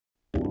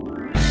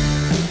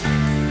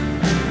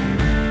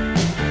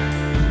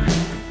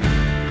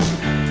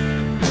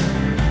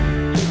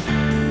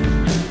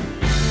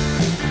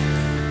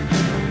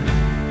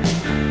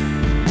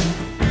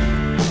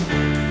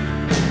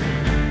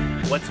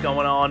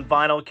on,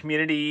 vinyl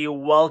community?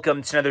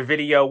 Welcome to another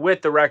video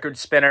with the Record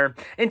Spinner.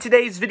 In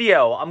today's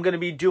video, I'm going to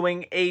be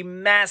doing a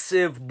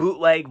massive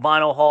bootleg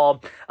vinyl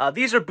haul.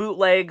 These are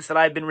bootlegs that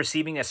I've been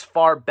receiving as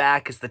far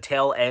back as the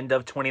tail end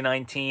of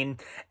 2019,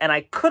 and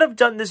I could have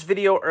done this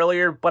video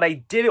earlier, but I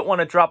didn't want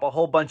to drop a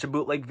whole bunch of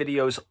bootleg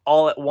videos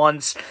all at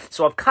once,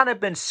 so I've kind of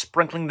been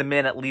sprinkling them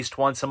in at least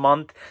once a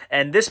month,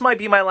 and this might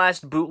be my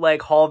last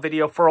bootleg haul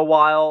video for a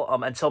while,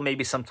 until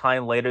maybe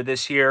sometime later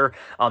this year.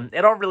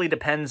 It all really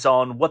depends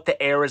on what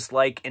the air is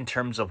like in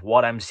terms of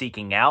what I'm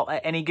seeking out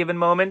at any given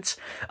moment.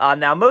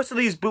 Now, most of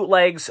these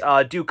bootlegs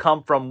do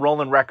come from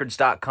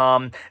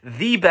RollingRecords.com,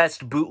 the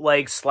best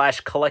bootleg /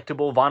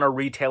 collectible vinyl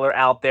retailer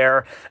out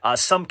there.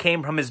 Some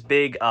came from his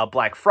big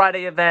Black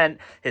Friday event,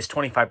 his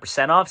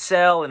 25% off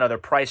sale, and other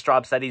price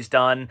drops that he's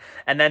done.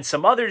 And then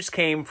some others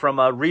came from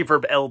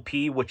Reverb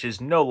LP, which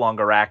is no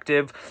longer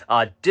active,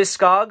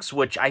 Discogs,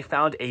 which I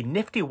found a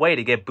nifty way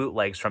to get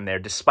bootlegs from there,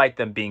 despite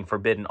them being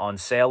forbidden on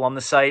sale on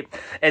the site,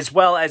 as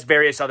well as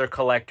various other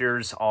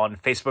collectors on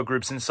Facebook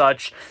groups and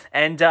such.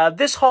 And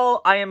this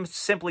haul I am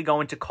simply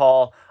going to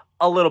call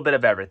a little bit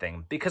of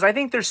everything, because I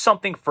think there's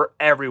something for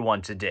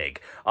everyone to dig.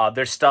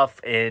 There's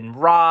stuff in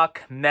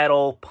rock,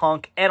 metal,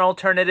 punk, and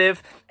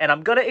alternative, and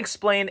I'm going to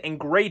explain in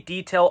great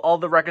detail all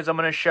the records I'm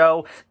going to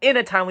show in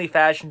a timely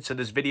fashion, so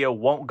this video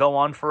won't go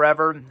on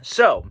forever.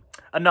 So,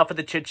 enough of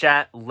the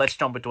chit-chat, let's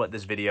jump into what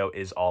this video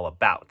is all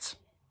about.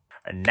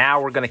 And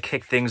now we're going to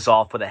kick things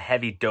off with a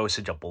heavy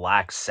dosage of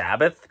Black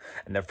Sabbath.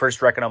 And the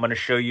first record I'm going to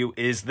show you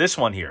is this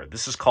one here.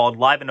 This is called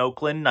Live in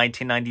Oakland,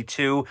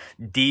 1992,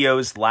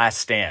 Dio's Last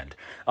Stand.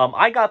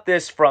 I got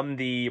this from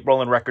the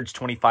Rolling Records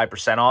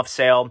 25% off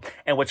sale.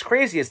 And what's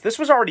crazy is this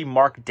was already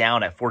marked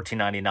down at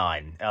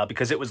 $14.99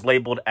 because it was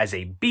labeled as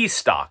a B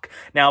stock.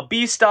 Now,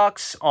 B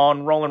stocks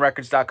on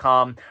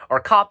RollingRecords.com are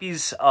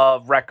copies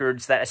of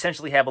records that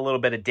essentially have a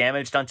little bit of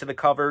damage done to the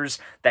covers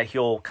that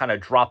he'll kind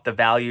of drop the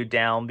value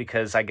down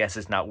because I guess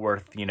it's not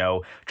worth,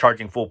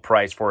 charging full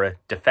price for a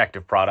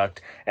defective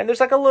product. And there's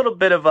like a little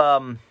bit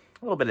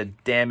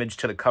of damage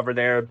to the cover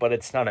there, but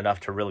it's not enough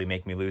to really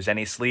make me lose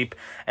any sleep.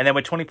 And then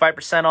with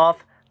 25%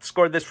 off,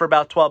 scored this for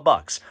about 12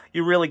 bucks.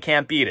 You really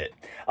can't beat it.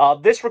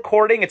 This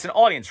recording, it's an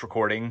audience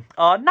recording,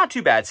 not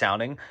too bad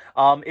sounding,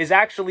 is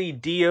actually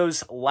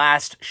Dio's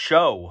last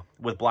show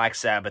with Black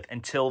Sabbath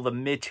until the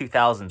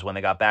mid-2000s when they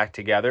got back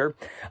together.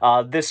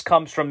 This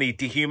comes from the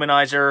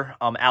Dehumanizer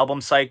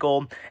album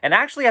cycle. And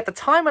actually, at the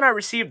time when I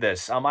received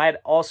this, I had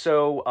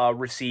also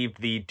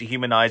received the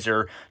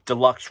Dehumanizer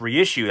Deluxe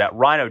reissue that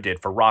Rhino did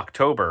for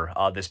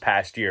Rocktober this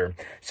past year.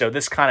 So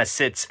this kind of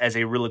sits as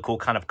a really cool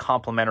kind of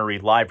complimentary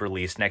live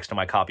release next to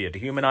my copy of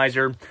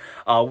Dehumanizer.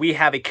 We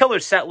have a killer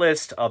set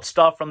list of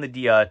stuff from the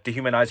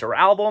Dehumanizer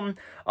album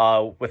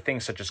with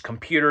things such as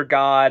Computer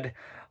God,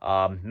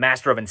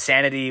 Master of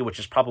Insanity, which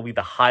is probably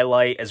the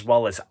highlight, as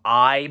well as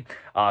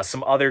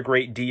some other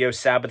great Dio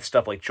Sabbath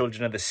stuff like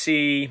Children of the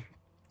Sea.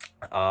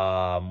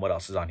 What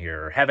else is on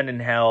here? Heaven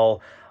and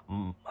Hell,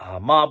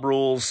 Mob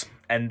Rules,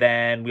 and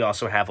then we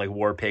also have like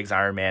War Pigs,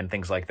 Iron Man,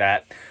 things like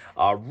that.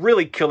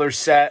 Really killer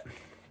set.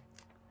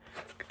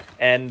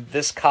 And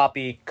this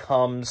copy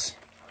comes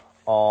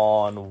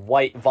on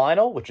white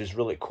vinyl, which is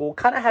really cool.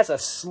 Kind of has a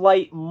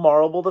slight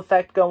marbled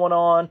effect going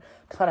on.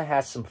 Kind of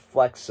has some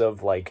flecks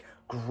of like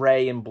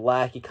gray and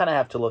black. You kind of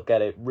have to look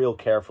at it real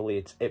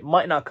carefully. It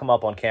might not come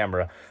up on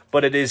camera,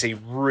 but it is a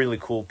really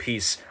cool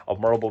piece of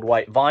marbled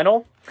white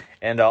vinyl.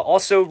 And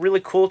also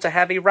really cool to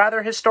have a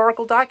rather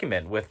historical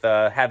document with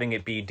having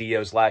it be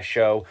Dio's last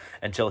show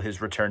until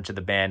his return to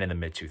the band in the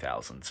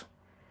mid-2000s.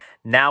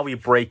 Now we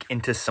break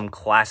into some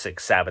classic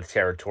Sabbath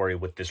territory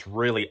with this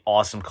really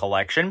awesome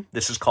collection.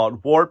 This is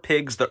called War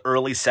Pigs, The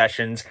Early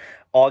Sessions,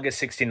 August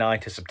 69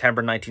 to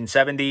September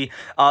 1970.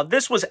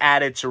 This was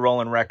added to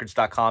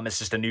RollingRecords.com. It's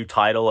just a new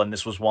title, and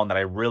this was one that I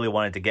really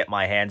wanted to get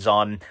my hands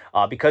on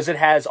because it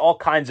has all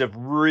kinds of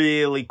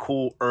really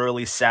cool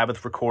early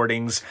Sabbath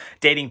recordings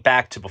dating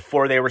back to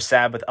before they were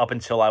Sabbath up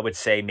until, I would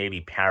say,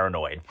 maybe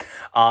Paranoid.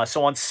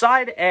 So on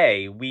side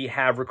A, we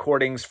have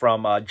recordings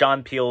from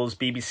John Peel's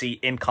BBC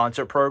In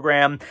Concert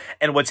program.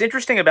 And what's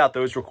interesting about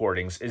those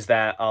recordings is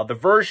that the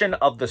version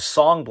of the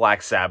song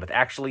Black Sabbath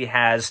actually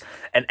has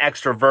an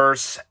extra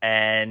verse,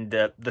 and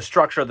the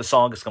structure of the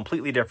song is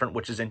completely different,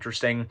 which is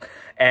interesting.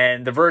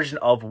 And the version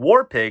of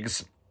War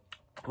Pigs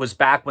was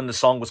back when the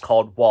song was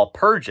called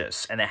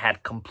Walpurgis, and it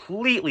had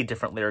completely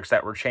different lyrics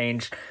that were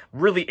changed.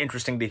 Really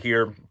interesting to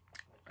hear.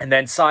 And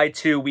then side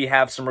 2, we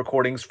have some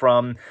recordings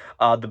from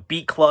the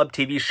Beat Club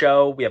TV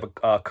show. We have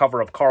a cover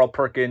of Carl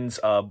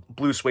Perkins'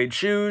 Blue Suede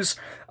Shoes,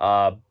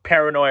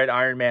 Paranoid,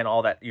 Iron Man,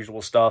 all that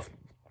usual stuff.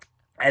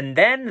 And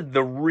then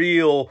the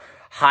real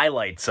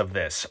highlights of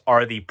this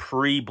are the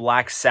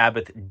pre-Black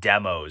Sabbath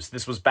demos.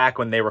 This was back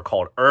when they were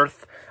called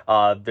Earth.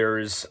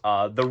 There's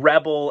The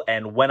Rebel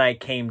and When I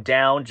Came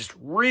Down, just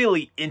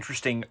really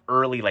interesting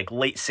early, like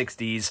late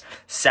 60s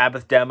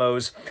Sabbath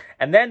demos.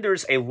 And then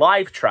there's a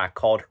live track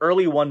called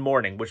Early One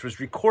Morning, which was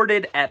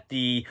recorded at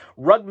the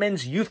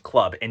Rugman's Youth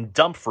Club in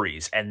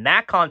Dumfries. And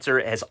that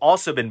concert has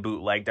also been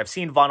bootlegged. I've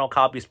seen vinyl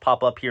copies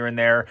pop up here and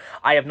there.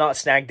 I have not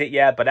snagged it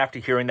yet, but after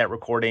hearing that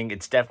recording,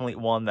 it's definitely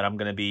one that I'm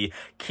going to be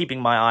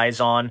keeping my eyes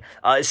on.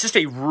 It's just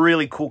a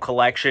really cool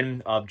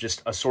collection of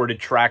just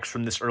assorted tracks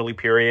from this early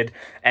period.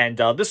 And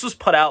this was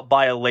put out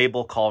by a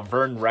label called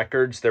Verne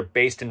Records. They're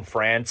based in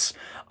France.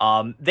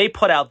 They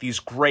put out these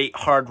great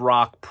hard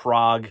rock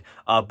prog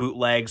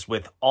bootlegs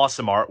with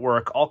awesome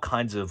artwork, all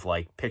kinds of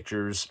like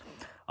pictures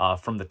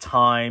from the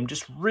time,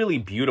 just really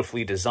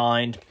beautifully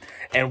designed.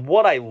 And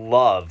what I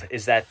love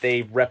is that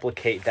they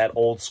replicate that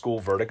old school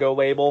Vertigo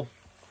label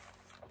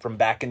from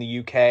back in the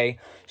UK.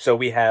 So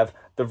we have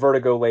the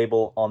Vertigo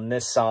label on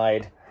this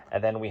side,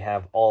 and then we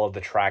have all of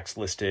the tracks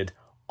listed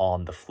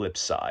on the flip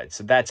side.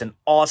 So that's an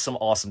awesome,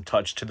 awesome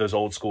touch to those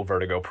old school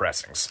Vertigo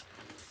pressings.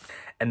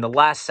 And the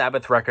last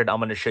Sabbath record I'm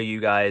going to show you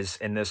guys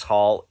in this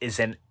haul is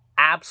an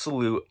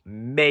absolute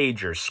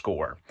major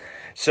score.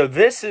 So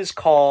this is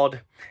called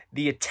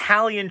The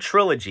Italian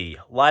Trilogy,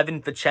 live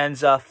in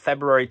Vicenza,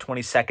 February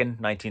 22nd,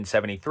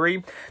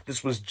 1973.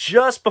 This was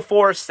just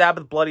before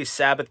Sabbath Bloody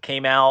Sabbath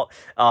came out.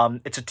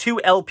 It's a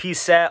 2 LP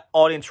set,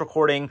 audience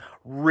recording,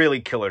 really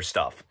killer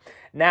stuff.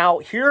 Now,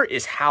 here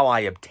is how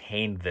I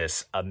obtained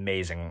this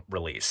amazing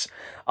release.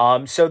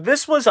 So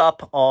this was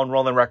up on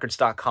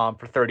RollingRecords.com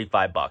for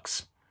 35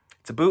 bucks.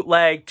 It's a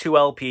bootleg, 2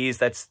 LPs.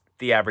 That's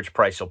the average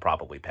price you'll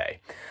probably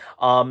pay.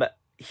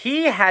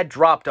 He had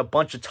dropped a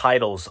bunch of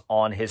titles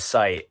on his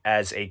site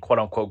as a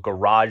quote-unquote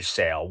garage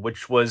sale,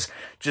 which was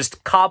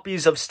just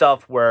copies of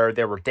stuff where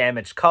there were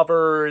damaged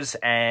covers.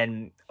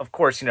 And, of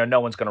course, you know,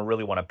 no one's going to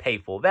really want to pay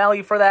full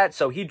value for that.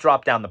 So he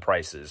dropped down the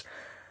prices.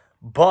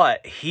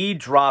 But he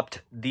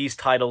dropped these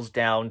titles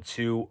down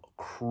to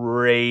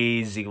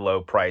crazy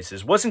low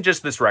prices. Wasn't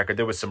just this record.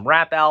 There was some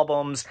rap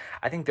albums.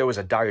 I think there was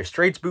a Dire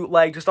Straits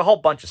bootleg. Just a whole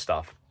bunch of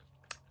stuff.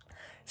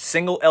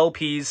 Single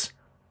LPs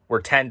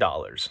were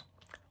 $10.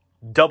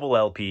 Double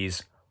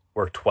LPs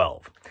were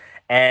 $12.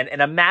 And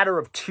in a matter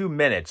of 2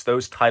 minutes,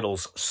 those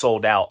titles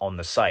sold out on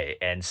the site.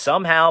 And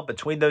somehow,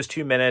 between those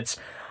 2 minutes,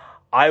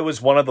 I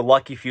was one of the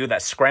lucky few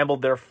that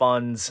scrambled their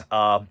funds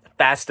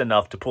fast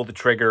enough to pull the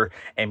trigger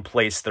and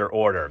place their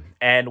order.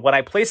 And when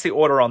I placed the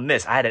order on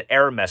this, I had an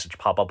error message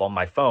pop up on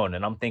my phone.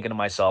 And I'm thinking to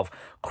myself,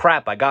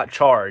 crap, I got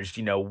charged.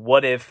 You know,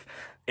 what if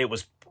it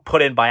was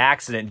put in by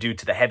accident due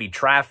to the heavy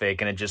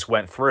traffic and it just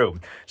went through?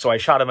 So I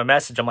shot him a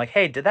message. I'm like,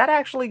 hey, did that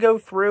actually go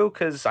through?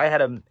 Because I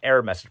had an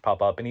error message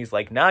pop up. And he's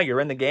like, no, you're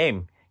in the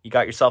game. You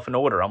got yourself an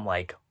order. I'm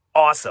like,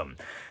 awesome.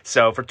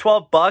 So for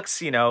 12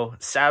 bucks, you know,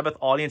 Sabbath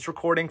audience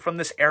recording from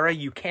this era,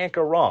 you can't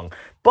go wrong.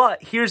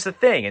 But here's the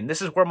thing, and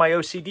this is where my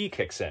OCD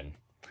kicks in.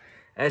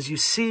 As you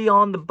see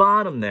on the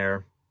bottom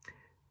there,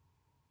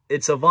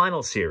 it's a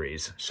vinyl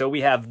series. So we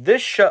have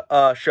this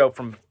show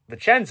from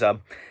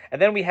Vicenza,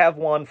 and then we have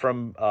one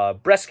from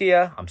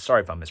Brescia, I'm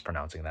sorry if I'm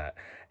mispronouncing that,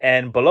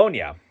 and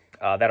Bologna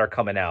that are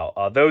coming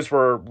out. Those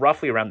were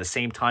roughly around the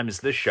same time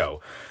as this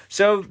show.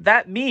 So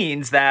that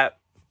means that,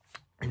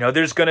 you know,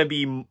 there's going to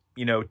be,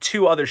 you know,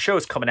 2 other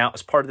shows coming out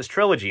as part of this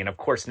trilogy. And of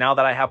course, now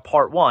that I have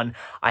part 1,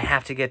 I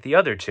have to get the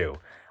other 2.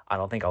 I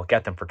don't think I'll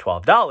get them for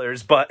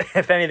 $12, but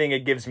if anything,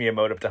 it gives me a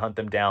motive to hunt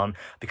them down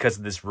because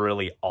of this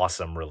really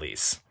awesome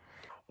release.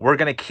 We're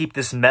going to keep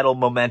this metal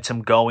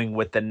momentum going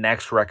with the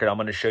next record I'm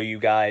going to show you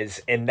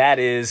guys, and that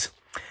is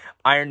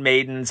Iron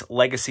Maiden's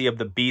Legacy of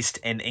the Beast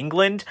in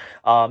England.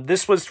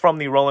 This was from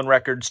the Rolling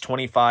Records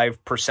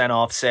 25%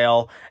 off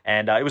sale,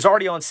 and it was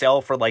already on sale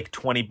for like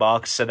 20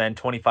 bucks, so then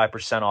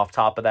 25% off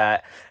top of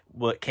that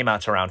came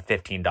out to around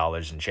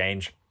 $15 and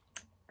change.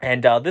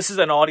 And this is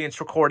an audience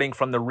recording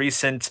from the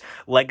recent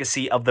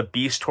Legacy of the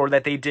Beast tour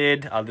that they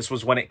did. This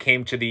was when it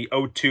came to the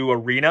O2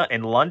 Arena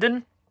in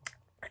London.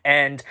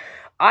 And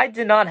I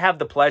did not have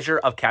the pleasure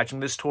of catching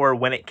this tour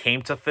when it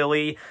came to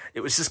Philly.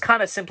 It was just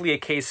kind of simply a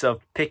case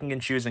of picking and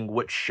choosing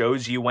which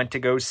shows you went to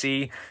go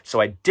see.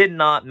 So I did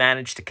not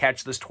manage to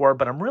catch this tour,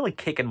 but I'm really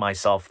kicking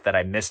myself that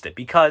I missed it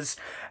because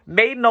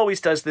Maiden always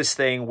does this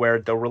thing where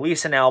they'll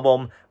release an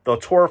album, they'll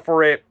tour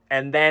for it,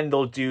 and then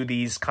they'll do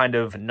these kind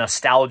of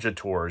nostalgia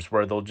tours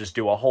where they'll just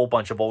do a whole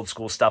bunch of old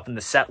school stuff in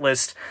the set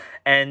list.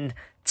 And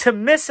to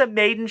miss a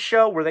Maiden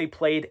show where they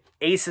played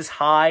Aces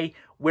High,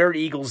 Where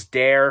Eagles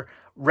Dare,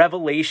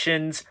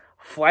 Revelations,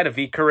 Flight of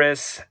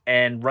Icarus,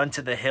 and Run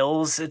to the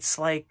Hills, it's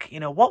like, you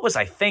know, what was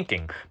I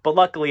thinking? But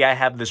luckily, I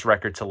have this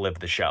record to live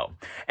the show.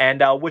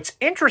 And what's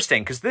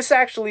interesting, because this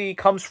actually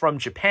comes from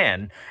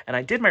Japan, and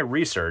I did my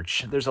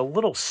research, there's a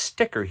little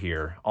sticker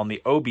here on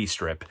the Obi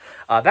strip.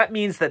 That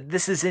means that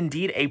this is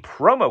indeed a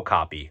promo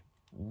copy.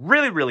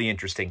 Really, really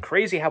interesting.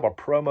 Crazy how a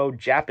promo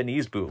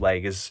Japanese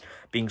bootleg is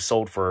being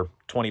sold for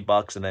 20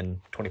 bucks and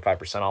then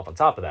 25% off on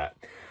top of that.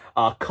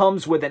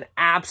 Comes with an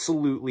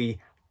absolutely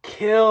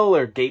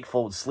killer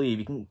gatefold sleeve.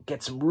 You can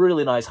get some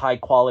really nice high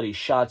quality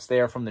shots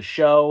there from the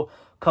show.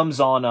 Comes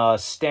on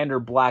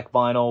standard black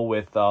vinyl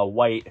with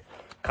white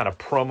kind of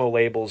promo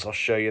labels. I'll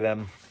show you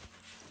them.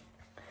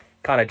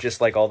 Kind of just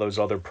like all those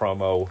other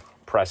promo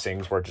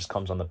pressings where it just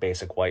comes on the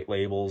basic white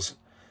labels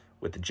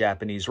with the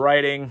Japanese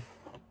writing.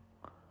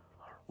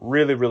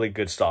 Really, really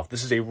good stuff.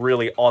 This is a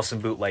really awesome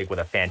bootleg with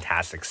a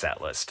fantastic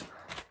set list.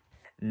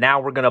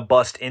 Now we're going to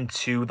bust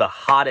into the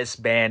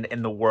hottest band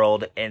in the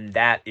world, and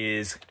that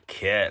is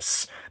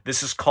Kiss.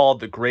 This is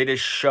called The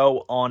Greatest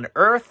Show on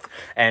Earth,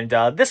 and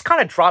this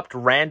kind of dropped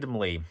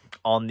randomly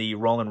on the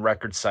Roland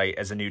Records site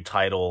as a new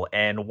title.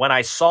 And when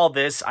I saw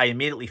this, I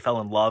immediately fell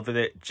in love with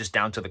it, just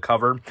down to the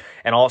cover.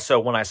 And also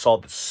when I saw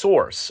the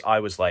source, I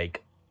was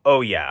like,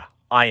 oh yeah,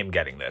 I am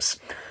getting this.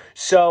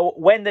 So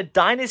when the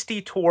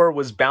Dynasty Tour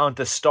was bound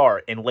to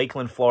start in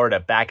Lakeland, Florida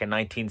back in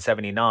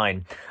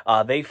 1979,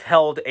 they've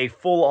held a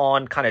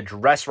full-on kind of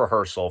dress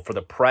rehearsal for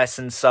the press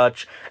and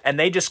such, and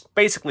they just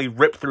basically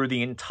ripped through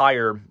the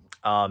entire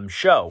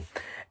show.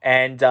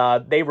 And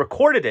they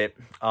recorded it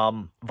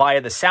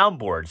via the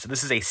soundboard. So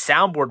this is a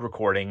soundboard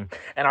recording.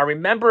 And I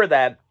remember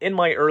that in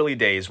my early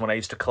days when I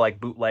used to collect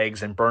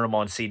bootlegs and burn them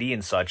on CD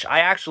and such,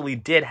 I actually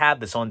did have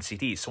this on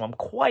CD. So I'm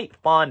quite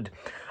fond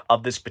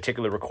of this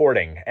particular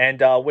recording.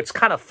 And what's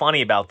kind of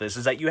funny about this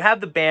is that you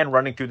have the band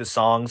running through the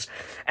songs,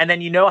 and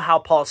then you know how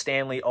Paul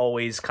Stanley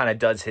always kind of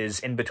does his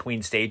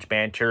in-between stage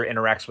banter,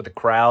 interacts with the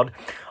crowd.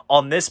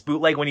 On this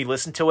bootleg, when you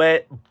listen to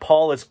it,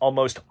 Paul is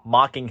almost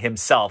mocking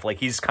himself. Like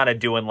he's kind of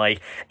doing like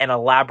an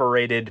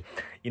elaborated,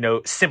 you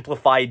know,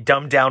 simplified,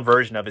 dumbed down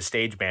version of his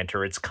stage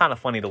banter. It's kind of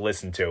funny to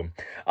listen to.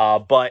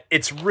 But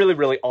it's really,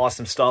 really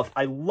awesome stuff.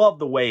 I love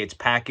the way it's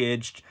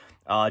packaged.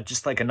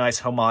 Just like a nice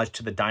homage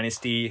to the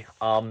Dynasty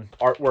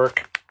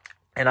artwork.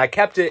 And I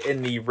kept it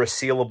in the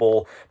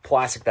resealable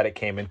plastic that it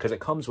came in because it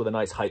comes with a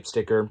nice hype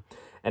sticker.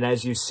 And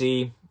as you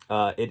see,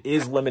 it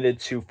is limited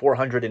to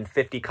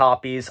 450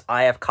 copies.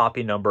 I have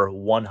copy number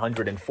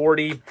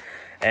 140.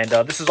 And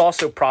this is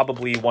also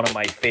probably one of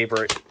my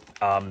favorite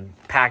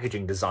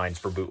packaging designs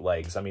for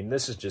bootlegs. I mean,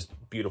 this is just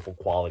beautiful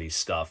quality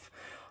stuff.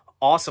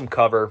 Awesome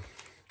cover.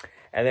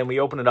 And then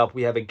we open it up.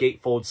 We have a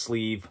gatefold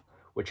sleeve,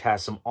 which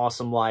has some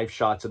awesome live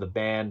shots of the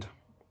band.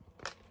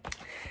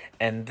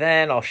 And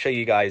then I'll show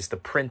you guys the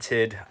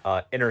printed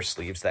inner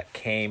sleeves that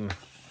came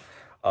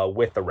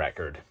with the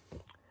record.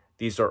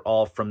 These are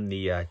all from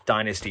the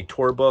Dynasty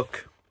Tour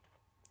book.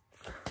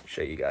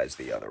 Show you guys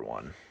the other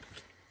one.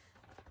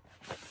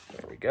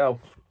 There we go.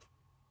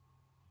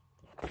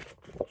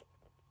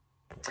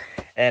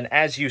 And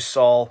as you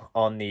saw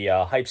on the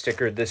hype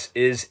sticker, this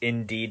is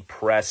indeed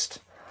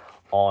pressed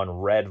on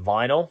red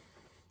vinyl.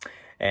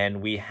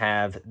 And we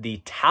have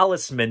the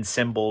talisman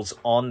symbols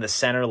on the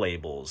center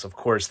labels. Of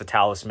course, the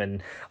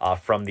talisman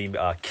from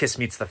the Kiss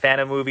Meets the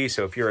Phantom movie.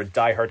 So if you're a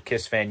diehard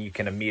Kiss fan, you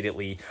can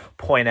immediately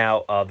point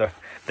out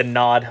the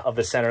nod of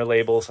the center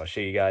labels. I'll show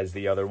you guys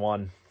the other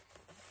one.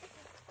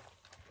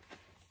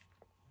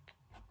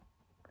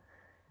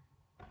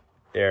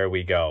 There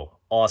we go.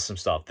 Awesome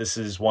stuff. This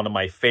is one of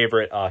my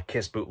favorite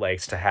Kiss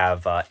bootlegs to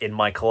have in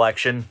my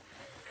collection.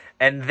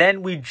 And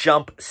then we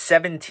jump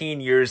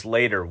 17 years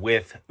later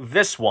with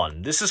this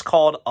one. This is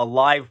called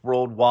Alive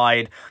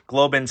Worldwide,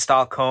 Globen,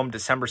 Stockholm,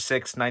 December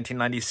 6,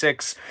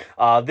 1996.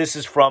 This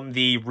is from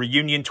the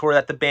reunion tour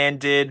that the band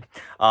did.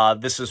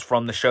 This is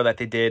from the show that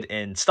they did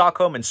in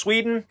Stockholm in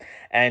Sweden.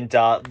 And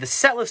the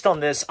set list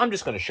on this, I'm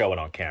just going to show it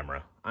on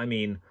camera. I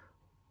mean,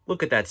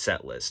 look at that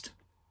set list.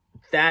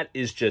 That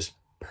is just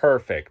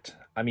perfect.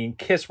 I mean,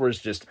 Kiss was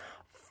just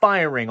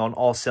firing on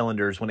all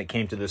cylinders when it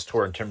came to this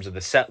tour in terms of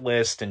the set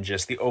list and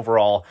just the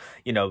overall,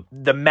 you know,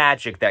 the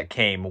magic that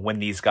came when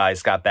these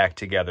guys got back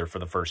together for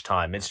the first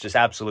time. It's just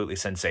absolutely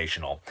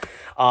sensational.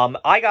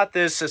 I got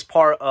this as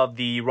part of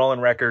the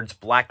Roland Records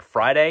Black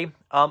Friday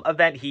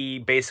event. He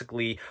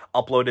basically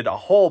uploaded a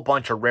whole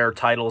bunch of rare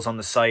titles on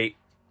the site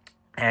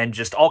and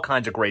just all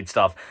kinds of great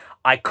stuff.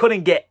 I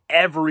couldn't get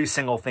every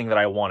single thing that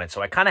I wanted,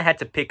 so I kind of had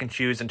to pick and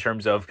choose in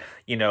terms of,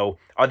 you know,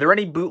 are there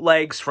any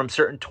bootlegs from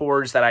certain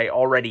tours that I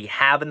already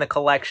have in the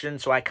collection?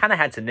 So I kind of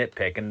had to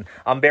nitpick, and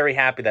I'm very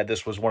happy that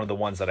this was one of the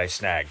ones that I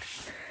snagged.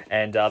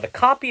 And the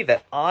copy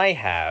that I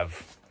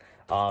have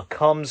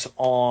comes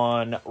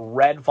on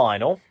red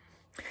vinyl.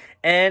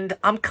 And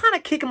I'm kind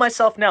of kicking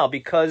myself now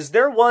because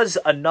there was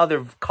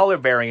another color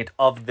variant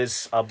of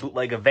this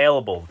bootleg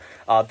available.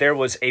 There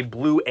was a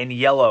blue and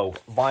yellow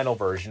vinyl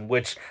version,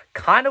 which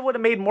kind of would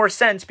have made more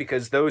sense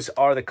because those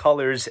are the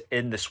colors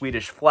in the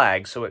Swedish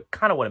flag. So it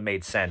kind of would have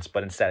made sense,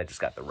 but instead I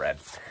just got the red.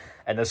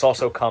 And this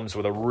also comes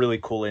with a really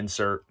cool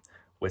insert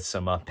with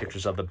some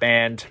pictures of the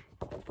band,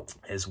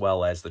 as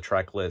well as the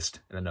track list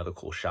and another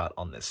cool shot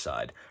on this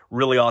side.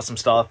 Really awesome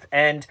stuff.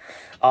 And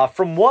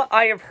from what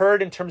I have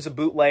heard in terms of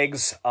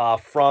bootlegs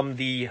from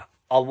the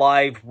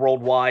Alive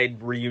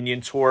Worldwide reunion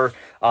tour,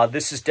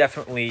 this is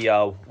definitely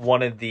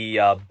one of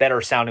the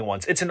better sounding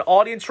ones. It's an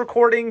audience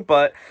recording,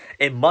 but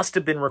it must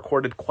have been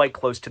recorded quite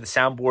close to the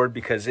soundboard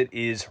because it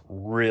is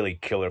really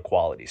killer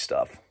quality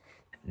stuff.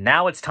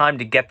 Now it's time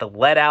to get the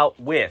lead out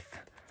with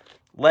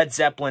Led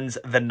Zeppelin's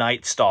The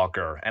Night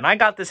Stalker. And I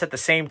got this at the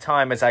same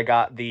time as I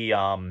got the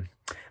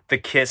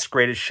Kiss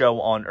Greatest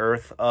Show on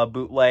Earth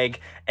bootleg,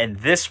 and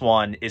this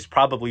one is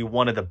probably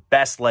one of the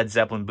best Led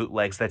Zeppelin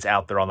bootlegs that's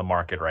out there on the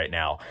market right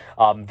now.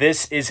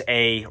 This is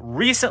a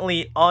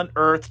recently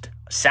unearthed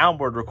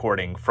soundboard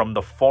recording from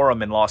the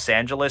Forum in Los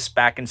Angeles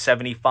back in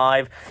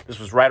 '75. This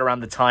was right around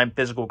the time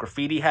Physical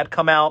Graffiti had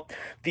come out.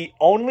 The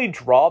only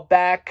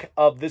drawback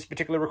of this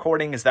particular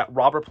recording is that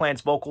Robert Plant's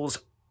vocals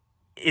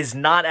is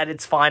not at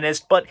its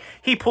finest, but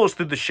he pulls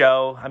through the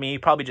show. I mean, he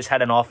probably just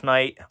had an off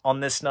night on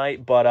this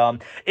night,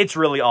 but it's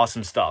really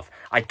awesome stuff.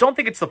 I don't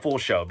think it's the full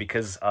show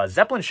because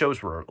Zeppelin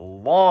shows were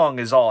long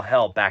as all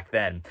hell back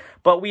then.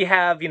 But we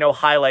have,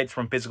 highlights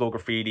from Physical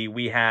Graffiti.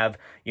 We have,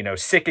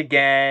 Sick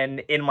Again,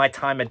 In My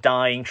Time of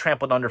Dying,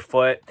 Trampled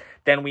Underfoot.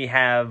 Then we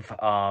have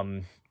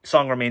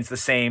Song Remains the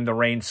Same, The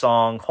Rain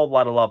Song, Whole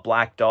Lot of Love,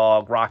 Black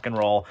Dog, Rock and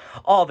Roll,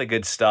 all the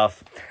good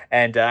stuff.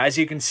 And as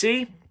you can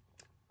see,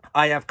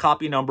 I have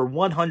copy number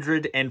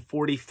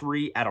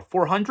 143 out of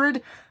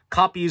 400.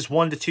 Copies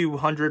 1 to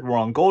 200 were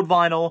on gold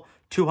vinyl.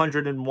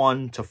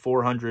 201 to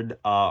 400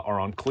 are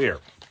on clear.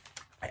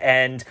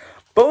 And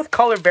both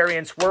color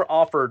variants were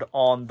offered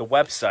on the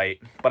website,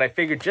 but I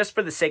figured just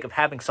for the sake of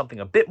having something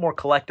a bit more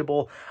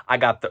collectible, I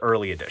got the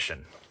early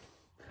edition.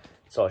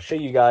 So I'll show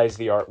you guys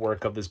the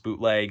artwork of this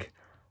bootleg.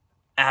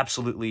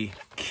 Absolutely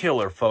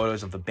killer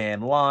photos of the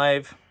band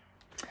live.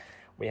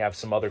 We have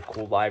some other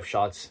cool live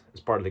shots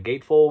as part of the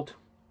gatefold.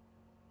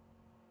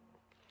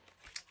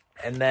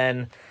 And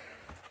then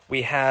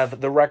we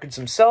have the records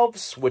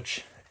themselves,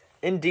 which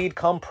indeed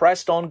come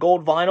pressed on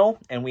gold vinyl.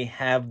 And we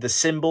have the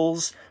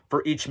symbols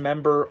for each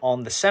member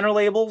on the center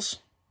labels.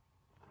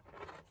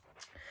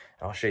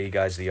 I'll show you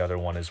guys the other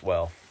one as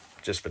well,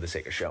 just for the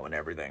sake of showing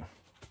everything.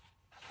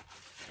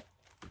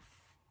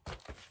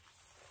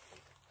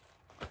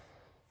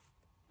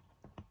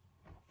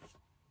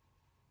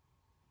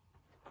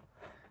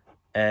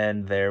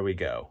 And there we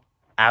go.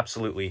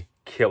 Absolutely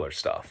killer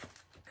stuff.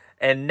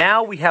 And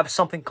now we have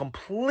something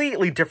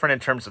completely different in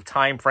terms of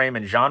time frame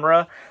and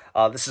genre.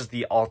 This is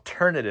the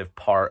alternative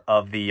part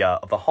of the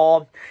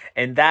haul,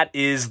 and that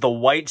is the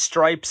White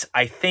Stripes,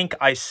 I Think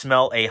I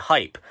Smell a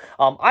Hype.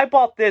 I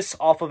bought this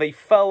off of a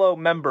fellow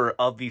member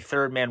of the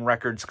Third Man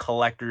Records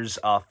Collectors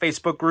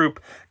Facebook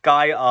group.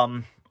 Guy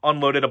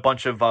unloaded a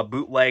bunch of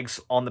bootlegs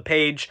on the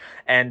page,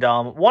 and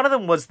one of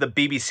them was the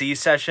BBC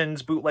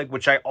Sessions bootleg,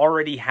 which I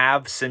already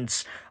have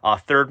since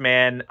Third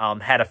Man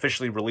had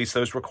officially released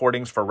those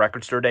recordings for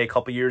Record Store Day a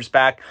couple years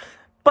back.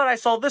 But I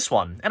saw this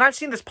one, and I've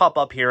seen this pop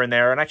up here and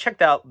there, and I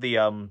checked out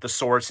the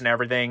source and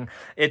everything.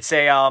 It's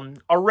a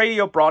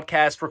radio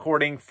broadcast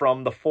recording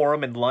from the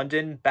Forum in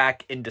London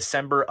back in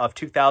December of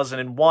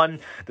 2001.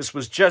 This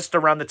was just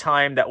around the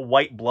time that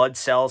White Blood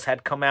Cells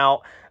had come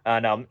out.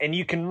 And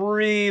you can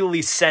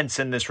really sense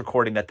in this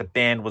recording that the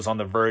band was on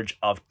the verge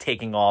of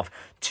taking off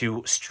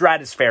to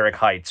stratospheric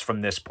heights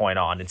from this point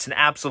on. It's an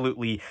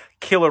absolutely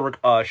killer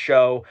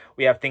show.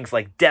 We have things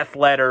like Death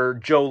Letter,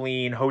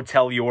 Jolene,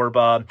 Hotel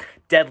Yorba,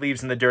 Dead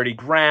Leaves in the Dirty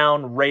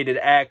Ground, Rated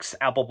X,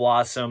 Apple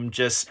Blossom,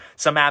 just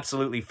some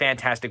absolutely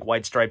fantastic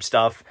White Stripe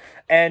stuff.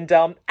 And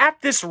at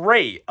this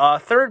rate,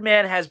 Third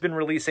Man has been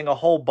releasing a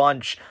whole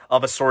bunch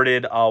of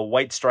assorted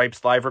White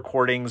Stripes live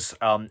recordings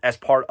as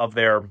part of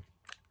their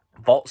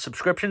Vault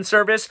subscription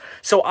service,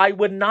 so I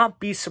would not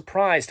be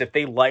surprised if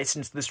they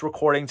license this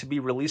recording to be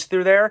released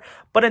through there,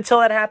 but until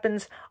that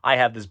happens, I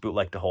have this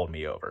bootleg to hold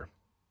me over.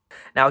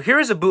 Now, here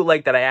is a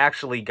bootleg that I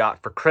actually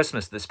got for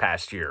Christmas this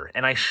past year,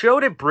 and I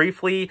showed it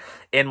briefly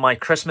in my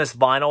Christmas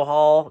vinyl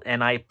haul,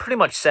 and I pretty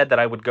much said that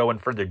I would go in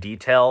further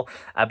detail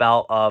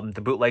about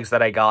the bootlegs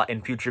that I got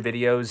in future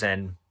videos,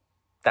 and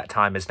that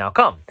time has now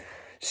come.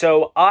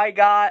 So I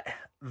got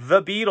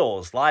The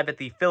Beatles, live at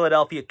the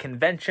Philadelphia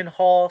Convention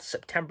Hall,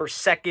 September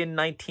 2nd,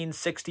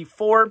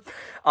 1964.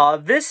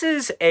 This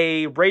is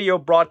a radio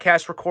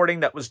broadcast recording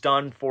that was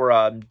done for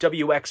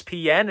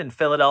WXPN in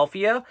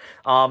Philadelphia.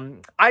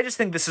 I just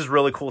think this is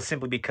really cool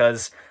simply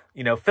because,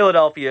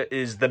 Philadelphia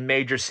is the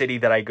major city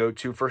that I go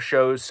to for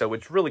shows, so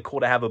it's really cool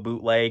to have a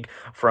bootleg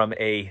from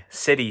a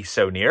city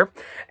so near.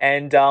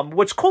 And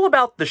what's cool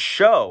about the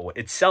show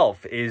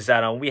itself is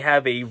that we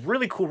have a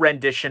really cool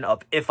rendition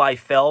of If I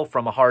Fell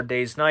from A Hard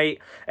Day's Night,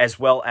 as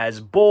well as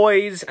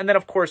Boys. And then,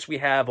 of course, we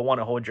have I Want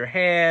to Hold Your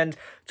Hand,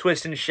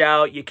 Twist and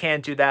Shout, You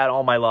Can't Do That,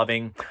 All My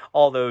Loving,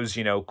 all those,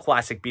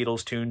 classic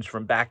Beatles tunes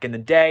from back in the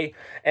day.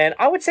 And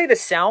I would say the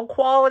sound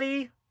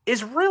quality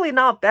is really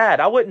not bad.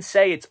 I wouldn't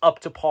say it's up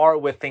to par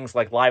with things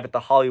like Live at the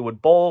Hollywood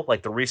Bowl,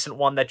 like the recent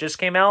one that just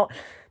came out,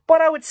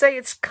 but I would say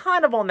it's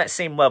kind of on that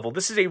same level.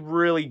 This is a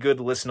really good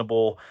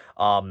listenable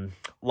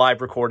live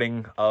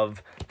recording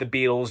of the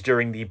Beatles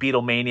during the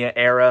Beatlemania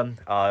era,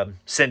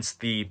 since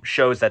the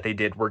shows that they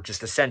did were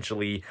just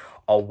essentially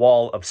a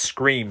wall of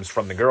screams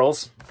from the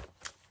girls.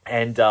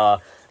 And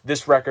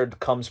this record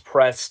comes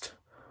pressed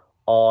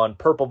on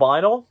purple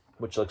vinyl,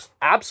 which looks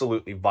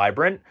absolutely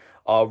vibrant.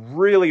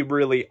 Really,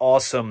 really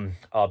awesome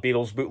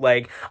Beatles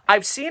bootleg.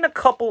 I've seen a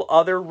couple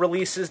other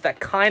releases that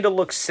kind of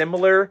look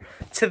similar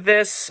to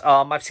this.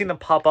 I've seen them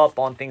pop up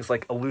on things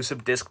like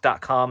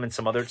elusivedisc.com and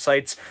some other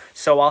sites.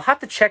 So I'll have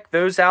to check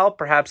those out.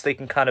 Perhaps they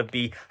can kind of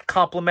be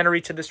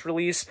complementary to this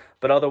release.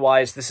 But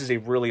otherwise, this is a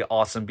really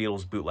awesome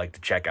Beatles bootleg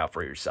to check out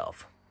for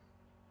yourself.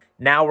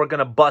 Now we're going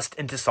to bust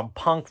into some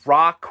punk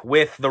rock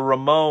with the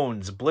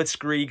Ramones,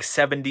 Blitzkrieg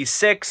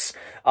 76.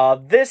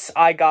 This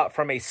I got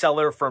from a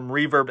seller from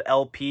Reverb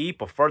LP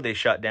before they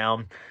shut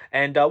down.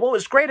 And what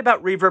was great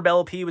about Reverb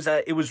LP was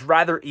that it was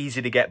rather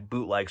easy to get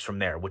bootlegs from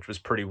there, which was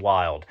pretty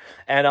wild.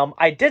 And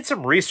I did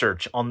some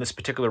research on this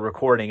particular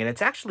recording, and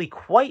it's actually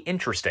quite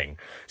interesting.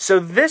 So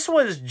this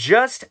was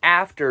just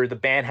after the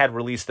band had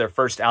released their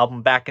first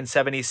album back in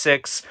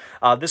 76.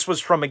 This was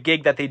from a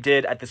gig that they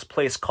did at this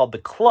place called The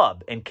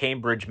Club in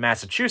Cambridge,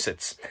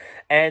 Massachusetts.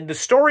 And the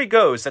story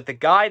goes that the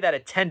guy that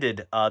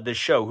attended this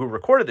show, who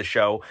recorded the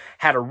show,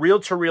 had a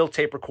reel-to-reel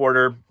tape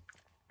recorder,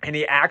 and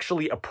he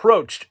actually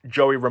approached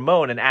Joey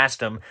Ramone and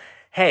asked him,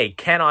 hey,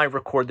 can I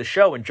record the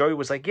show? And Joey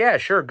was like, yeah,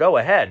 sure, go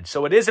ahead.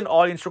 So it is an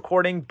audience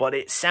recording, but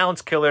it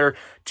sounds killer.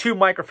 2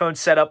 microphones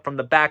set up from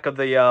the back of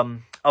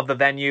the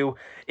venue.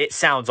 It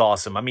sounds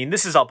awesome. I mean,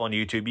 this is up on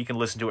YouTube. You can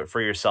listen to it for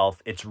yourself.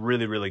 It's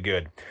really, really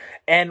good.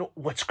 And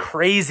what's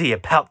crazy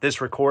about this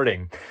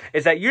recording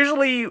is that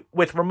usually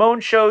with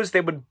Ramone shows,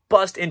 they would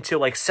bust into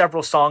like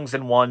several songs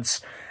in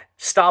once,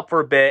 stop for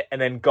a bit, and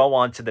then go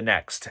on to the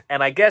next.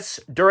 And I guess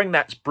during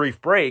that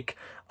brief break,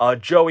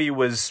 Joey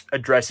was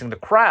addressing the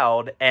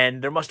crowd,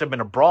 and there must have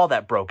been a brawl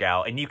that broke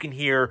out, and you can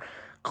hear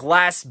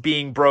glass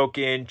being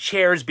broken,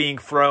 chairs being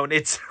thrown.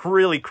 It's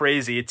really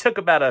crazy. It took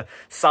about a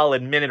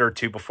solid minute or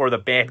two before the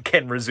band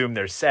can resume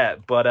their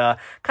set, but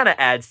kind of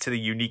adds to the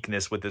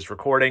uniqueness with this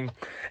recording.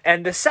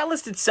 And the set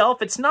list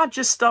itself, it's not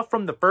just stuff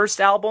from the first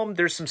album.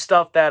 There's some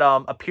stuff that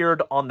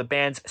appeared on the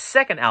band's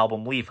second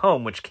album, Leave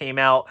Home, which came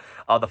out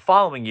the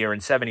following year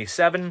in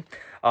 77.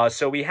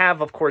 So we have,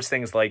 of course,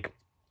 things like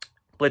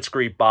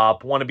Blitzkrieg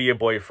Bop, Wanna Be a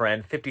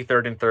Boyfriend,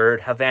 53rd and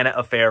 3rd, Havana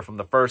Affair from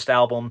the first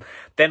album.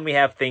 Then we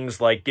have things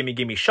like Gimme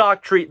Gimme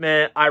Shock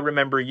Treatment, I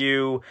Remember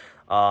You,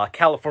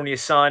 California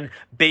Sun,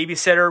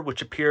 Babysitter,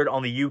 which appeared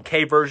on the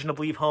UK version of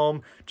Leave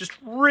Home. Just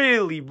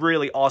really,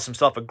 really awesome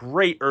stuff. A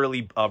great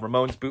early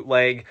Ramones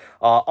bootleg,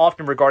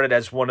 often regarded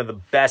as one of the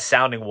best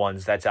sounding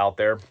ones that's out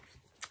there.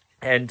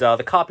 And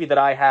the copy that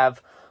I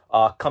have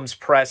comes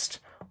pressed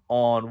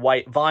on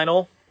white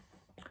vinyl.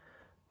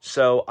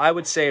 So I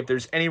would say if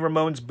there's any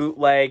Ramones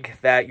bootleg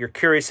that you're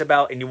curious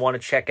about and you want to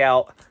check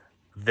out,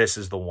 this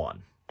is the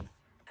one.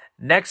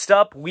 Next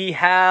up, we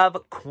have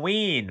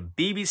Queen,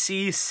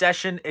 BBC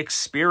Session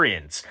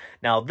Experience.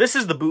 Now, this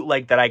is the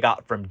bootleg that I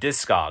got from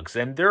Discogs,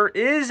 and there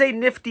is a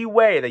nifty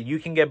way that you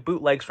can get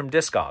bootlegs from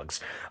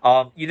Discogs.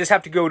 You just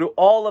have to go to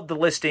all of the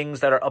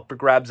listings that are up for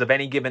grabs of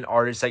any given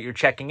artist that you're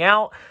checking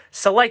out,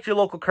 select your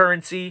local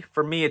currency.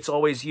 For me, it's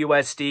always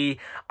USD.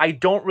 I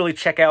don't really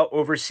check out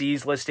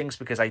overseas listings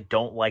because I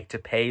don't like to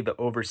pay the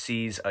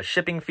overseas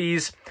shipping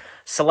fees.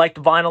 Select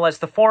vinyl as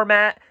the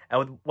format,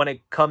 and when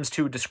it comes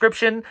to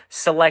description,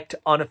 select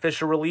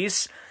unofficial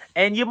release.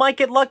 And you might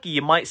get lucky.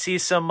 You might see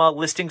some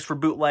listings for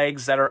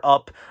bootlegs that are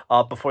up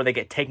before they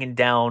get taken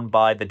down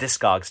by the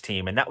Discogs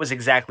team. And that was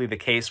exactly the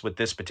case with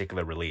this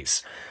particular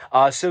release.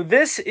 So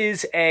this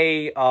is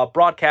a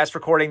broadcast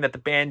recording that the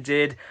band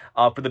did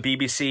for the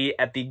BBC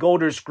at the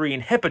Golders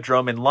Green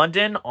Hippodrome in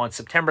London on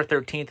September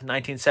 13th,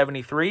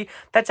 1973.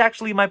 That's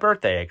actually my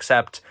birthday,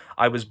 except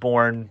I was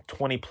born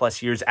 20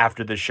 plus years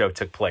after this show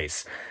took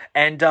place.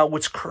 And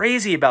what's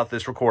crazy about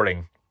this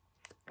recording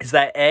is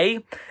that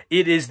A,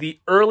 it is the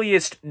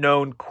earliest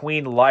known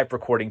Queen live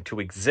recording to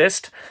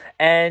exist,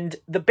 and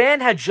the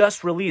band had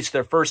just released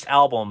their first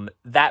album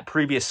that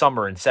previous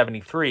summer in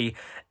 73,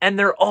 and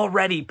they're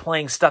already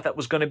playing stuff that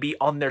was going to be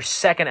on their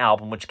second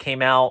album, which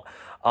came out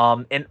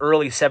in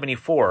early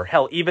 74.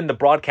 Hell, even the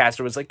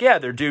broadcaster was like, yeah,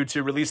 they're due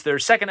to release their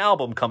second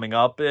album coming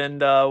up,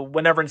 and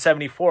whenever in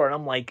 74, and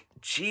I'm like,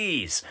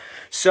 geez.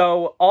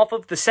 So off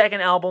of the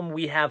second album,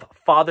 we have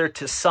Father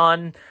to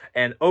Son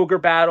and Ogre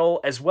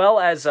Battle, as well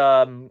as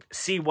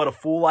See What a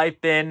Fool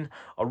I've Been,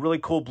 a really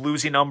cool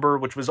bluesy number,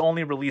 which was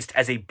only released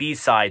as a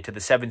B-side to the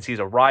Seven Seas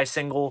of Rye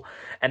single.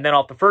 And then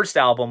off the first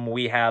album,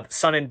 we have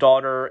Son and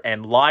Daughter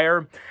and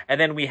Liar.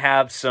 And then we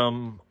have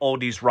some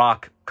oldies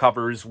rock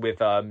covers with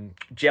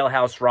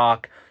Jailhouse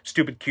Rock,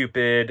 Stupid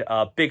Cupid,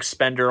 Big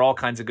Spender, all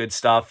kinds of good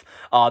stuff.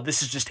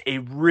 This is just a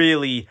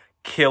really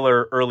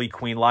killer early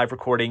Queen live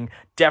recording.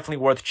 Definitely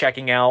worth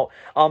checking out.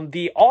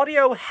 The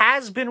audio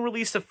has been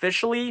released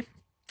officially.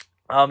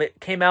 It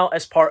came out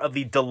as part of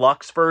the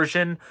deluxe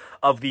version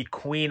of the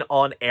Queen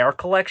On Air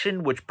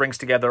collection, which brings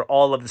together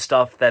all of the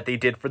stuff that they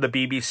did for the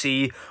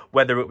BBC,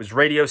 whether it was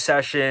radio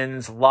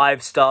sessions,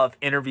 live stuff,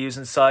 interviews,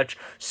 and such.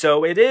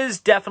 So it is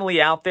definitely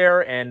out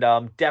there,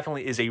 and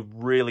definitely is a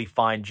really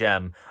fine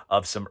gem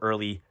of some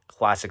early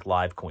classic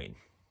live Queen.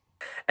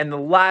 And the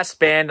last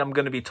band I'm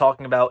going to be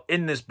talking about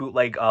in this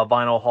bootleg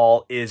vinyl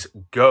haul is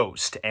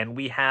Ghost. And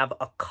we have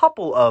a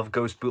couple of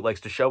Ghost bootlegs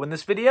to show in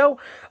this video.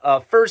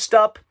 First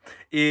up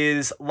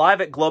is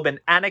Live at Globen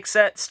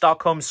Annexet,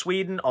 Stockholm,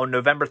 Sweden on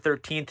November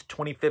 13th,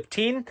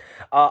 2015.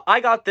 I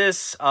got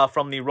this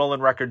from the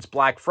Roland Records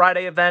Black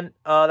Friday event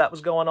that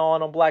was going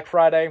on Black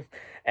Friday.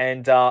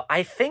 And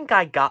I think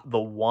I got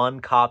the one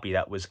copy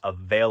that was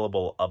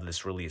available of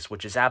this release,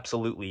 which is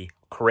absolutely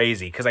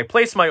crazy because I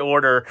placed my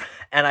order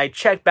and I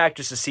checked back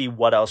just to see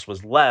what else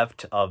was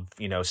left of,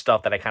 you know,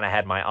 stuff that I kind of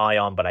had my eye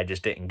on, but I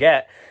just didn't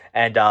get.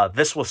 And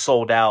this was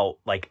sold out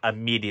like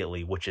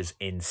immediately, which is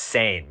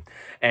insane.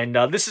 And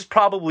this is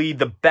probably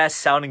the best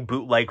sounding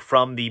bootleg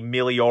from the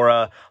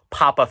Meliora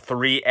Papa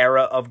 3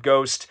 era of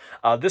Ghost.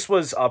 This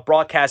was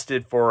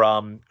broadcasted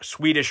for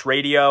Swedish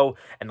radio,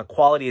 and the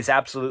quality is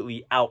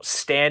absolutely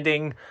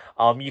outstanding.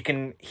 You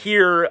can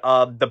hear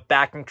the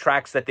backing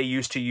tracks that they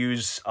used to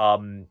use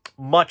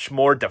much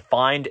more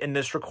defined in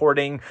this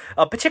recording,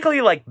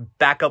 particularly like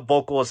backup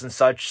vocals and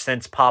such,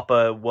 since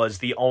Papa was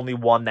the only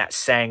one that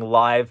sang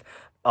live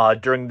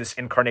during this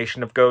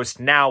incarnation of Ghost.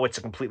 Now it's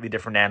a completely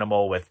different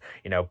animal with,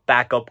 you know,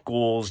 backup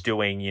ghouls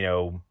doing, you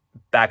know,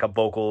 backup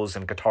vocals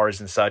and guitars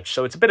and such.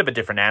 So it's a bit of a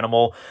different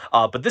animal.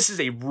 But this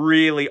is a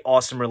really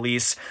awesome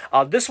release.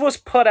 This was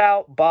put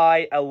out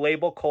by a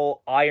label called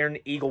Iron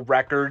Eagle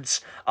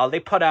Records. They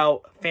put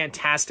out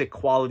fantastic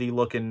quality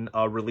looking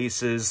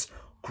releases.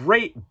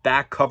 Great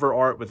back cover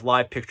art with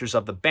live pictures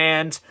of the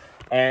band.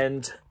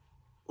 And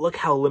look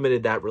how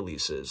limited that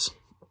release is.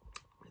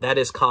 That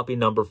is copy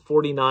number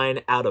 49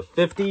 out of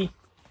 50.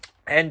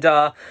 And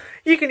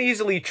you can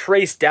easily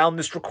trace down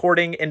this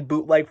recording in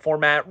bootleg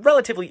format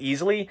relatively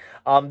easily.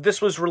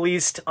 This was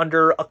released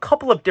under a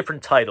couple of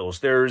different titles.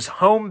 There's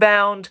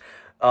Homebound,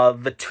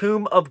 The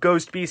Tomb of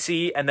Ghost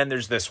BC, and then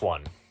there's this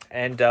one.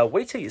 And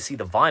wait till you see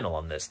the vinyl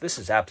on this. This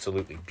is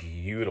absolutely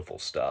beautiful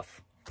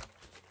stuff.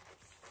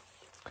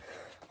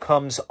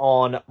 Comes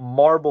on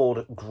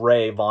marbled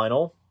gray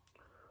vinyl,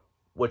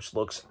 which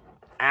looks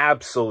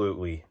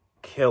absolutely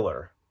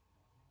killer.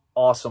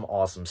 Awesome,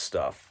 awesome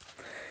stuff.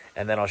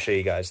 And then I'll show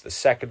you guys the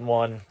second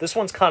one. This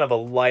one's kind of a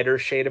lighter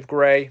shade of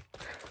gray,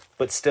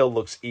 but still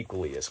looks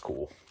equally as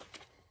cool.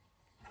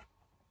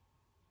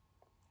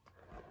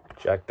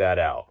 Check that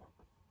out.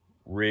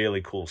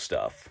 Really cool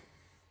stuff.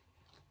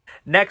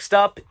 Next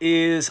up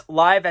is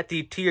Live at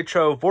the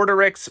Teatro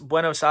Vorterix,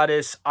 Buenos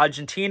Aires,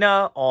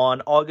 Argentina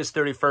on August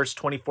 31st,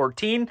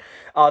 2014.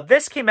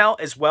 This came out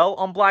as well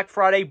on Black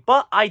Friday,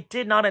 but I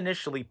did not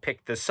initially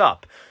pick this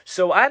up.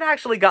 So I'd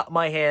actually got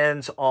my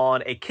hands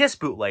on a Kiss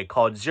bootleg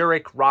called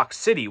Zurich Rock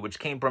City, which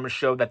came from a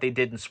show that they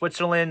did in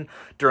Switzerland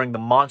during the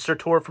Monster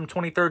Tour from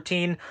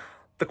 2013.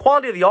 The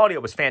quality of the audio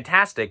was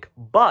fantastic,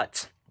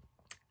 but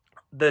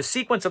the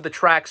sequence of the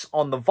tracks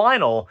on the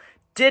vinyl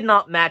did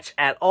not match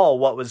at all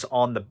what was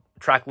on the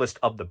track list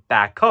of the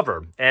back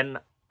cover. And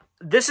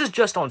this is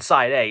just on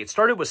side A. It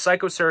started with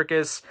Psycho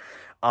Circus,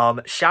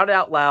 Shout It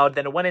Out Loud,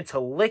 then it went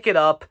into Lick It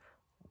Up,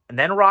 and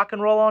then Rock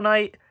and Roll All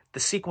Night. The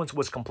sequence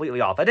was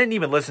completely off. I didn't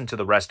even listen to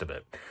the rest of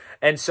it.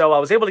 And so I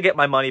was able to get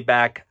my money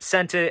back,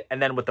 sent it,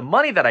 and then with the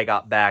money that I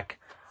got back,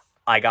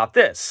 I got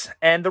this.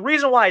 And the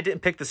reason why I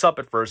didn't pick this up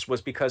at first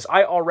was because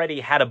I already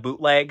had a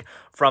bootleg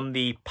from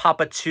the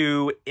Papa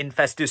 2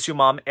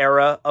 Infestissumam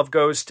era of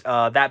Ghost,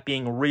 that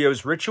being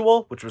Rio's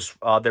Ritual, which was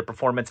their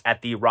performance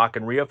at the Rock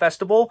in Rio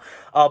Festival.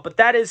 But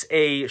that is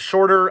a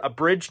shorter,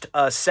 abridged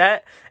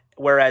set,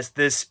 whereas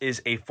this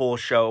is a full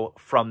show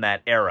from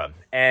that era.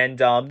 And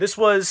this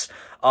was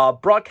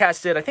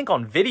broadcasted, I think,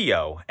 on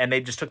video, and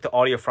they just took the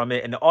audio from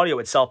it, and the audio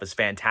itself is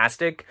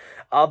fantastic.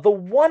 The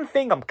one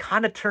thing I'm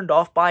kind of turned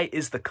off by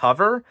is the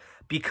cover,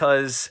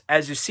 because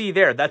as you see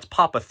there, that's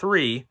Papa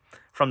 3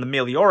 from the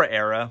Meliora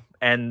era,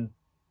 and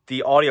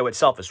the audio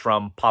itself is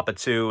from Papa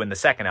 2 in the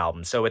second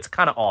album, so it's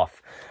kind of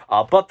off.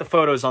 But the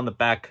photos on the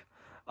back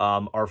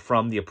are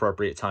from the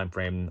appropriate time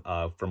frame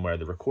from where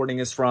the recording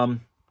is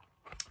from.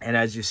 And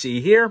as you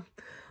see here,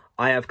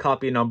 I have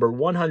copy number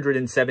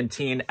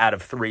 117 out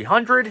of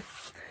 300.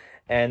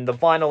 And the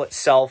vinyl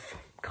itself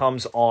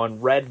comes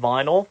on red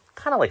vinyl,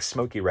 kind of like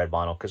smoky red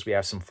vinyl, because we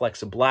have some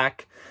flecks of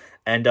black.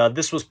 And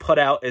this was put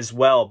out as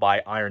well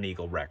by Iron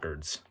Eagle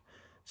Records.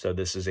 So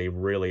this is a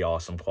really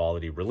awesome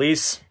quality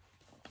release.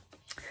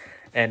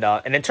 And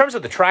in terms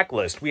of the track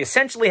list, we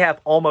essentially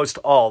have almost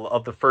all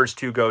of the first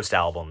two Ghost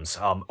albums,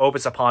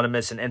 Opus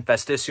Eponymous and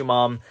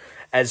Infestissumam,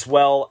 as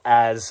well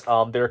as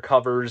their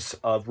covers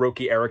of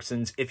Roky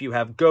Eriksson's If You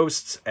Have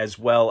Ghosts, as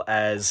well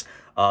as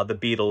the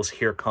Beatles'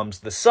 Here Comes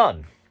the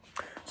Sun.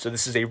 So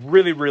this is a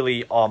really,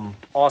 really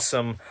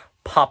awesome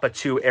Papa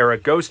 2 era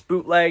Ghost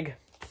bootleg.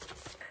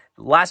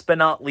 Last but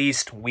not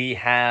least, we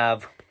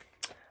have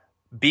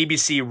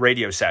BBC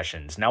radio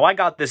sessions. Now, I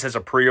got this as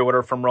a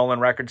pre-order from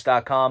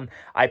RollingRecords.com.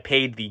 I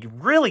paid the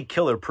really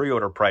killer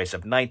pre-order price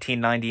of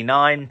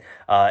 $19.99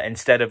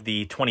 instead of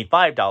the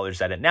 $25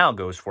 that it now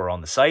goes for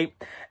on the site.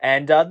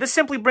 And this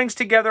simply brings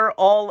together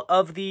all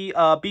of the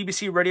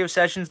BBC radio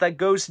sessions that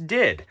Ghost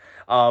did.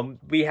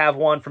 We have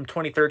one from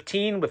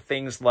 2013 with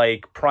things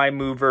like Prime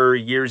Mover,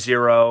 Year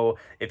Zero,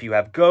 If You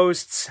Have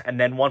Ghosts, and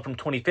then one from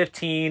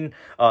 2015,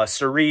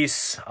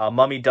 Cerise,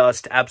 Mummy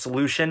Dust,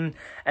 Absolution,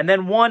 and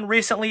then one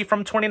recently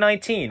from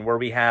 2019 where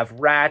we have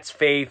Rats,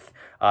 Faith,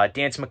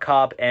 Dance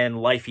Macabre,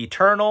 and Life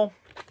Eternal.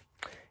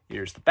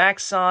 Here's the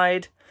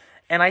backside.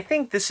 And I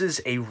think this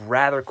is a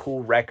rather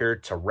cool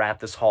record to wrap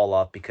this haul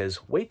up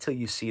because wait till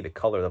you see the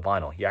color of the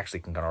vinyl. You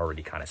actually can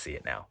already kind of see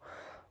it now.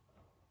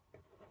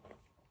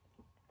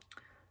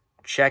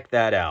 Check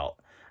that out.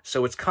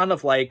 So it's kind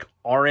of like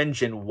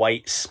orange and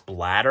white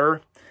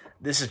splatter.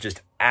 This is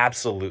just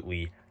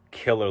absolutely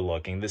killer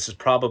looking. This is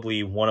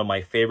probably one of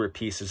my favorite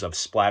pieces of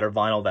splatter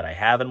vinyl that I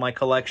have in my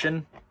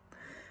collection.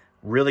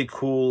 Really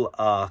cool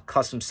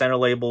custom center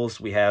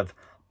labels. We have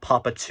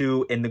Papa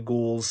 2 in the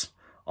Ghouls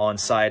on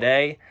side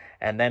A,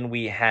 and then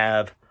we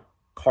have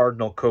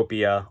Cardinal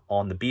Copia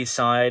on the B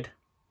side,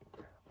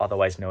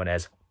 otherwise known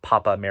as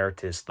Papa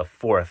Emeritus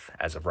IV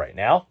as of right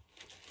now.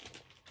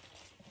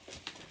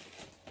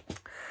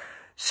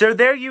 So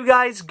there you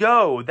guys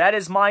go. That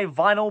is my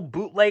vinyl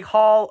bootleg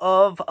haul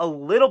of a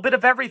little bit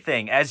of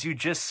everything, as you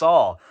just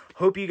saw.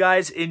 Hope you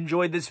guys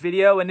enjoyed this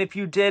video, and if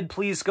you did,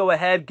 please go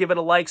ahead, give it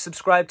a like,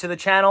 subscribe to the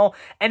channel,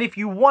 and if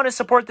you want to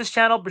support this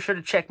channel, be sure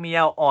to check me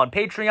out on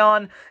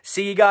Patreon.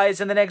 See you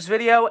guys in the next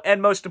video,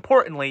 and most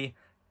importantly,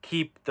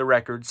 keep the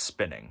records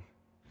spinning.